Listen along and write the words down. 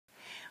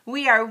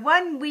We are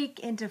 1 week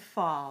into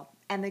fall,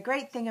 and the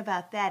great thing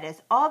about that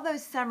is all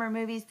those summer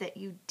movies that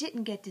you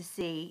didn't get to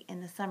see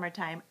in the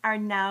summertime are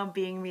now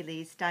being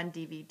released on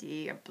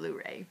DVD or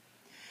Blu-ray.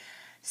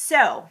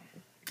 So,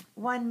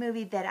 one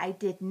movie that I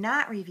did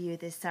not review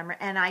this summer,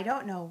 and I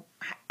don't know,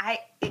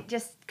 it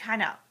just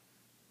kind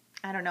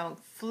of,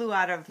 flew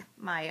out of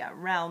my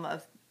realm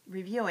of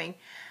reviewing,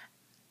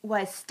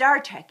 was Star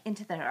Trek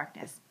Into the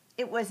Darkness.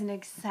 It was an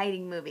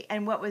exciting movie,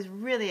 and what was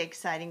really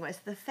exciting was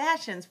the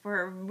fashions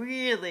were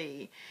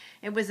really,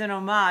 it was an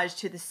homage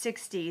to the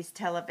 60s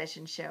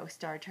television show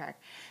Star Trek.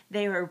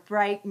 They were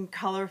bright and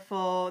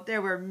colorful,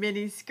 there were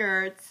mini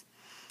skirts.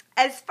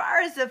 As far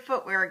as the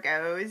footwear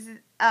goes,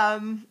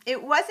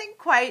 it wasn't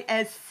quite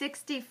as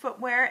 60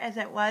 footwear as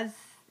it was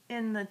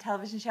in the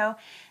television show.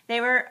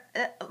 They were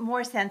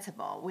more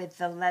sensible with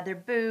the leather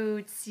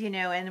boots,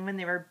 and when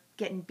they were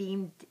getting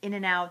beamed in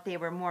and out, they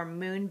were more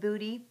moon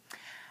booty.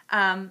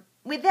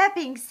 With that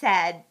being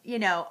said,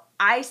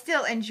 I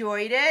still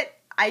enjoyed it.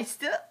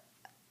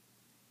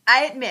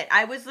 I admit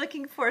I was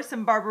looking for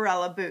some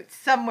Barbarella boots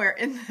somewhere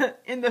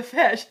in the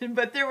fashion,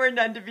 but there were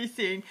none to be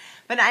seen.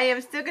 But I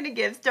am still going to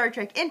give Star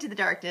Trek Into the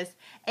Darkness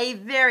a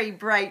very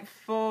bright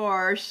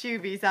 4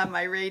 Shoevies on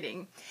my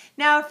rating.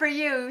 Now for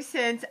you,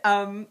 since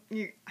I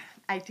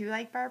do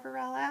like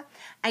Barbarella.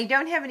 I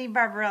don't have any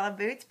Barbarella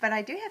boots, but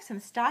I do have some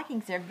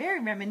stockings. They're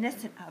very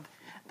reminiscent of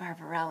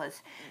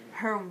Barbarella's.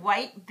 Her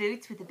white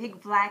boots with the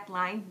big black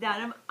lines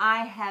down them. I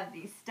have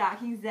these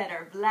stockings that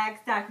are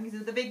black stockings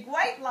with a big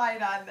white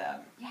line on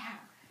them. Yeah,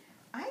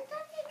 I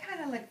thought they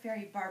kind of looked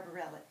very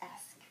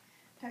Barbarella-esque.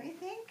 Don't you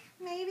think?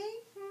 Maybe?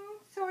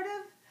 Sort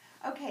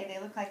of? Okay,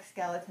 they look like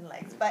skeleton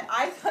legs, but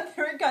I thought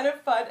they were kind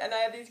of fun, and I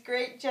have these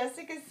great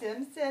Jessica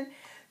Simpson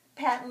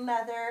patent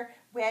leather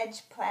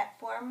wedge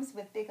platforms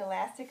with big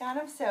elastic on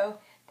them, so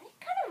they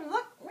kind of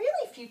look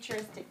really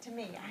futuristic to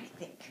me, I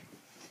think.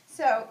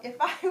 So if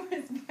I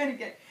was going to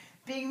get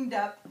beamed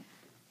up,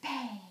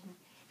 bang,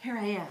 here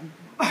I am,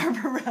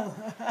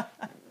 Barbarella.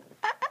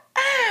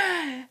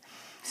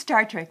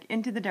 Star Trek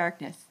Into the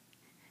Darkness.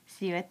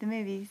 See you at the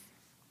movies.